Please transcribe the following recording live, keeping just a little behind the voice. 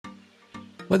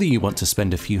Whether you want to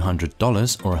spend a few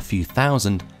 $100s or a few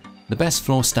thousand, the best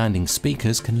floor-standing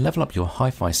speakers can level up your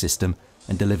hi-fi system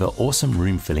and deliver awesome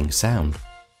room-filling sound.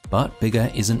 But bigger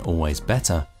isn't always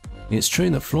better. It's true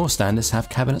that floor standers have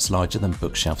cabinets larger than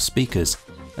bookshelf speakers,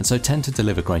 and so tend to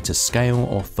deliver greater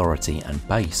scale, authority and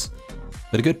bass.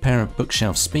 But a good pair of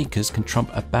bookshelf speakers can trump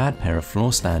a bad pair of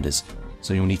floor standers,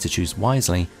 so you'll need to choose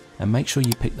wisely and make sure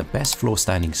you pick the best floor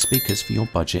standing speakers for your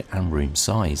budget and room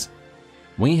size.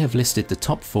 We have listed the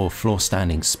top 4 floor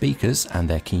standing speakers and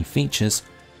their key features,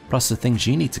 plus the things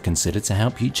you need to consider to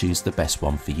help you choose the best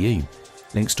one for you.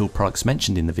 Links to all products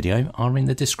mentioned in the video are in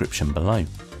the description below.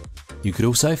 You could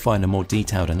also find a more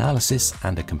detailed analysis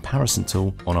and a comparison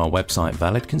tool on our website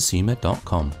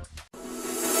validconsumer.com.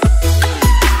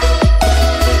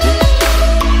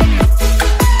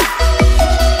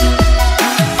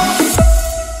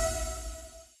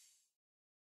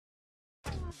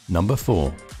 Number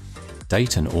 4.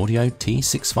 Dayton Audio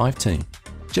T652.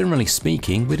 Generally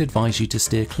speaking, we'd advise you to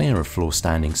steer clear of floor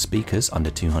standing speakers under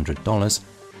 $200.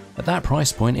 At that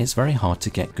price point, it's very hard to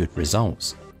get good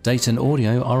results. Dayton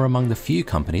Audio are among the few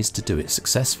companies to do it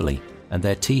successfully, and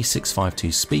their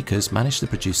T652 speakers manage to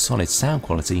produce solid sound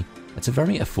quality at a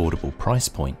very affordable price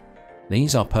point.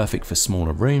 These are perfect for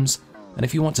smaller rooms, and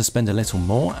if you want to spend a little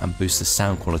more and boost the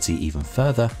sound quality even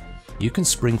further, you can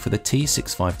spring for the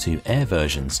T652 Air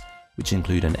versions, which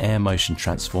include an air motion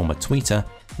transformer tweeter,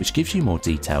 which gives you more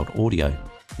detailed audio.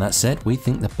 That said, we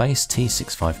think the base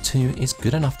T652 is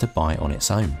good enough to buy on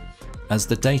its own. As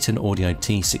the Dayton Audio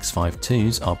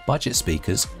T652s are budget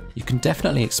speakers, you can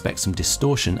definitely expect some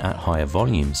distortion at higher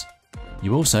volumes.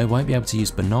 You also won't be able to use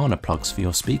banana plugs for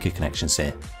your speaker connections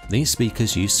here. These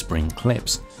speakers use spring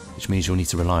clips, which means you'll need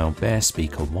to rely on bare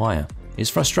speaker wire. It's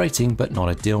frustrating but not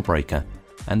a deal breaker,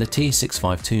 and the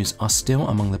T652s are still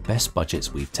among the best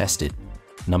budgets we've tested.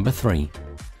 Number 3.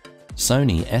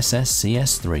 Sony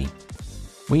SS-CS3.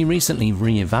 We recently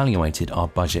re-evaluated our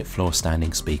budget floor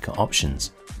standing speaker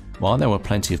options. While there were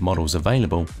plenty of models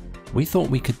available, we thought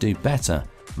we could do better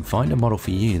and find a model for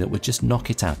you that would just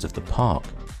knock it out of the park.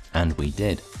 And we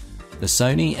did. The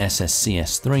Sony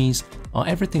SS-CS3s are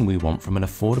everything we want from an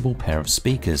affordable pair of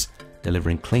speakers,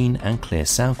 delivering clean and clear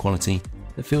sound quality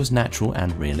that feels natural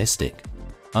and realistic.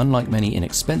 Unlike many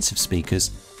inexpensive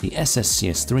speakers, the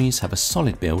SS-CS3s have a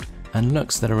solid build and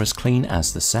looks that are as clean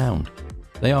as the sound.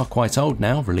 They are quite old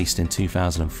now, released in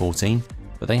 2014,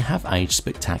 but they have aged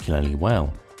spectacularly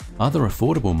well. Other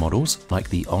affordable models, like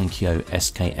the Onkyo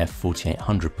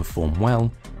SKF4800, perform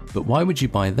well, but why would you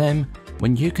buy them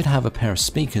when you could have a pair of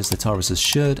speakers that are as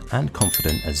assured and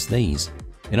confident as these?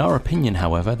 In our opinion,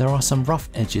 however, there are some rough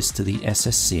edges to the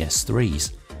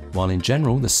SS-CS3s. While in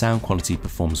general the sound quality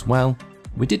performs well,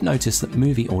 we did notice that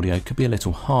movie audio could be a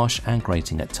little harsh and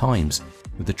grating at times,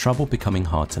 with the treble becoming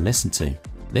hard to listen to.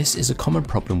 This is a common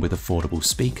problem with affordable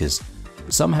speakers,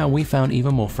 but somehow we found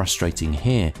even more frustrating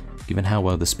here, given how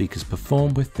well the speakers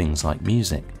perform with things like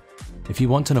music. If you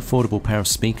want an affordable pair of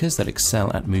speakers that excel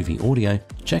at movie audio,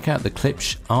 check out the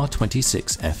Klipsch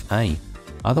R26FA.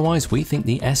 Otherwise, we think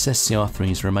the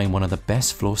SS-CR3s remain one of the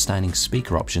best floor-standing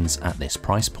speaker options at this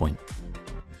price point.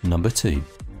 Number 2.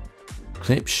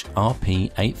 Klipsch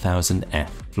RP8000F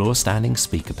floor-standing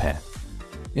speaker pair.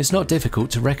 It's not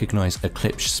difficult to recognize a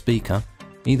Klipsch speaker,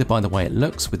 either by the way it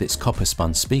looks with its copper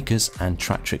spun speakers and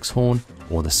Tractrix horn,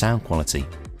 or the sound quality.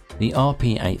 The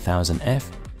RP8000F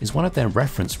is one of their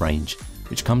reference range,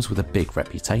 which comes with a big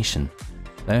reputation.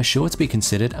 They are sure to be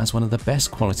considered as one of the best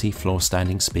quality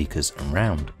floor-standing speakers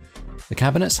around. The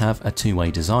cabinets have a two-way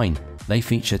design. They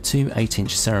feature two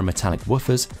 8-inch cerometallic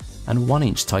woofers and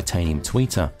 1-inch titanium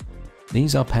tweeter.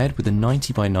 These are paired with a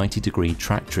 90 by 90 degree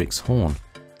Tractrix horn.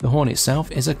 The horn itself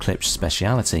is a Klipsch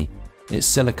speciality. Its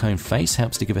silicone face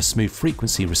helps to give a smooth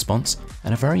frequency response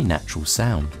and a very natural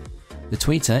sound. The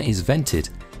tweeter is vented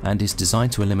and is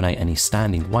designed to eliminate any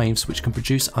standing waves which can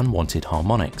produce unwanted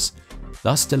harmonics,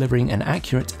 thus delivering an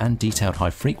accurate and detailed high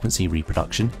frequency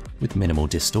reproduction with minimal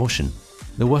distortion.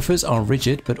 The woofers are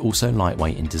rigid but also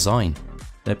lightweight in design.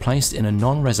 They're placed in a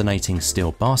non-resonating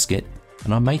steel basket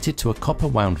and are mated to a copper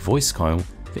wound voice coil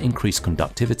for increased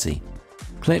conductivity.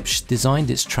 Klipsch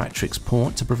designed its Tractrix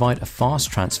port to provide a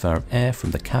fast transfer of air from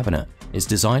the cabinet. It's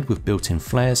designed with built-in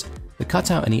flares that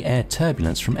cut out any air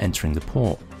turbulence from entering the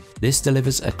port. This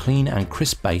delivers a clean and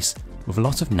crisp bass with a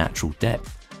lot of natural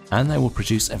depth, and they will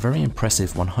produce a very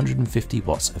impressive 150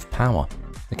 watts of power.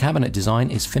 The cabinet design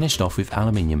is finished off with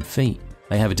aluminium feet.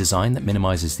 They have a design that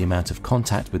minimizes the amount of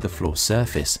contact with the floor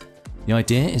surface. The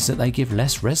idea is that they give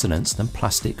less resonance than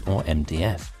plastic or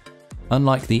MDF.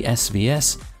 Unlike the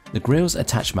SVS, the grills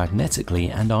attach magnetically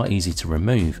and are easy to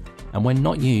remove, and when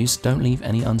not used don't leave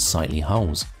any unsightly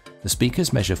holes. The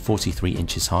speakers measure 43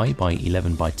 inches high by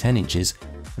 11 by 10 inches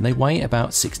and they weigh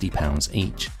about 60 pounds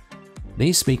each.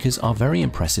 These speakers are very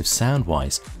impressive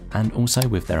sound-wise and also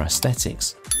with their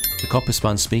aesthetics. The copper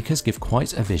sponge speakers give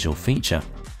quite a visual feature.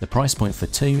 The price point for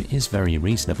two is very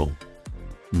reasonable.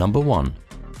 Number 1.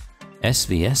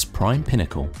 SVS Prime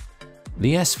Pinnacle.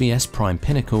 The SVS Prime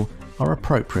Pinnacle are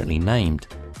appropriately named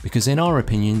because in our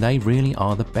opinion they really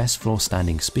are the best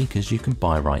floor-standing speakers you can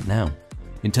buy right now.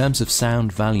 In terms of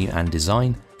sound, value and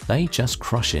design, they just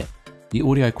crush it. The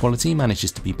audio quality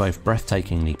manages to be both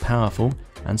breathtakingly powerful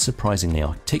and surprisingly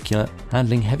articulate,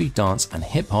 handling heavy dance and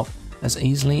hip-hop as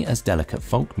easily as delicate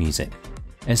folk music.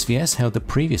 SVS held the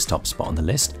previous top spot on the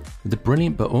list with the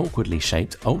brilliant but awkwardly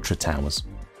shaped Ultra Towers.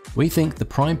 We think the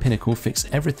Prime Pinnacle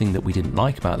fixed everything that we didn't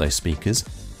like about those speakers,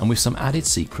 and with some added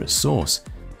secret sauce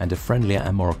and a friendlier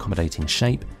and more accommodating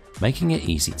shape, making it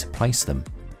easy to place them.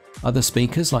 Other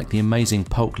speakers like the amazing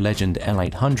Polk Legend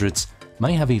L800s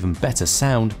may have even better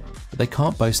sound, but they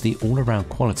can't boast the all-around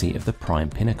quality of the Prime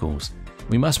Pinnacles.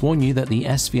 We must warn you that the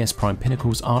SVS Prime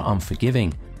Pinnacles are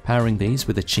unforgiving. Powering these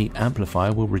with a cheap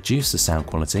amplifier will reduce the sound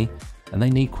quality, and they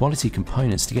need quality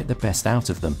components to get the best out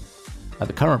of them. At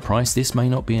the current price, this may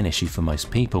not be an issue for most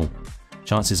people.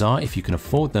 Chances are, if you can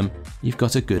afford them, you've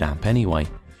got a good amp anyway,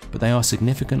 but they are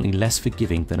significantly less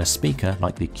forgiving than a speaker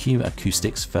like the Q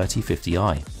Acoustics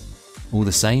 3050i. All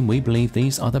the same, we believe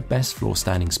these are the best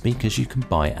floor-standing speakers you can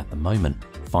buy at the moment.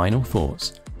 Final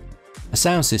thoughts. A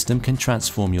sound system can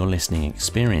transform your listening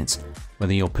experience,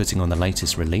 whether you're putting on the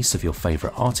latest release of your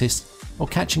favourite artist or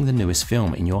catching the newest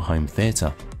film in your home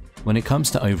theatre. When it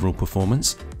comes to overall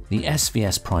performance, the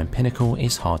SVS Prime Pinnacle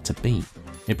is hard to beat.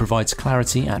 It provides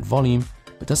clarity at volume,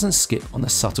 but doesn't skip on the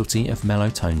subtlety of mellow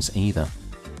tones either.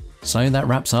 So that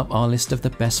wraps up our list of the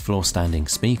best floor-standing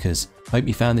speakers. Hope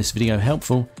you found this video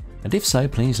helpful, and if so,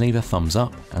 please leave a thumbs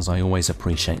up, as I always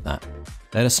appreciate that.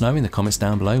 Let us know in the comments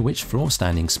down below which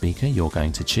floor-standing speaker you're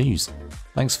going to choose.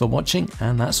 Thanks for watching,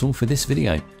 and that's all for this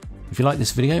video. If you like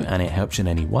this video and it helps you in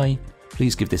any way,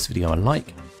 please give this video a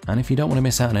like, and if you don't want to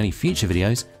miss out on any future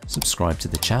videos, subscribe to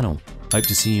the channel. Hope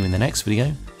to see you in the next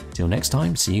video. Till next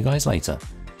time, see you guys later.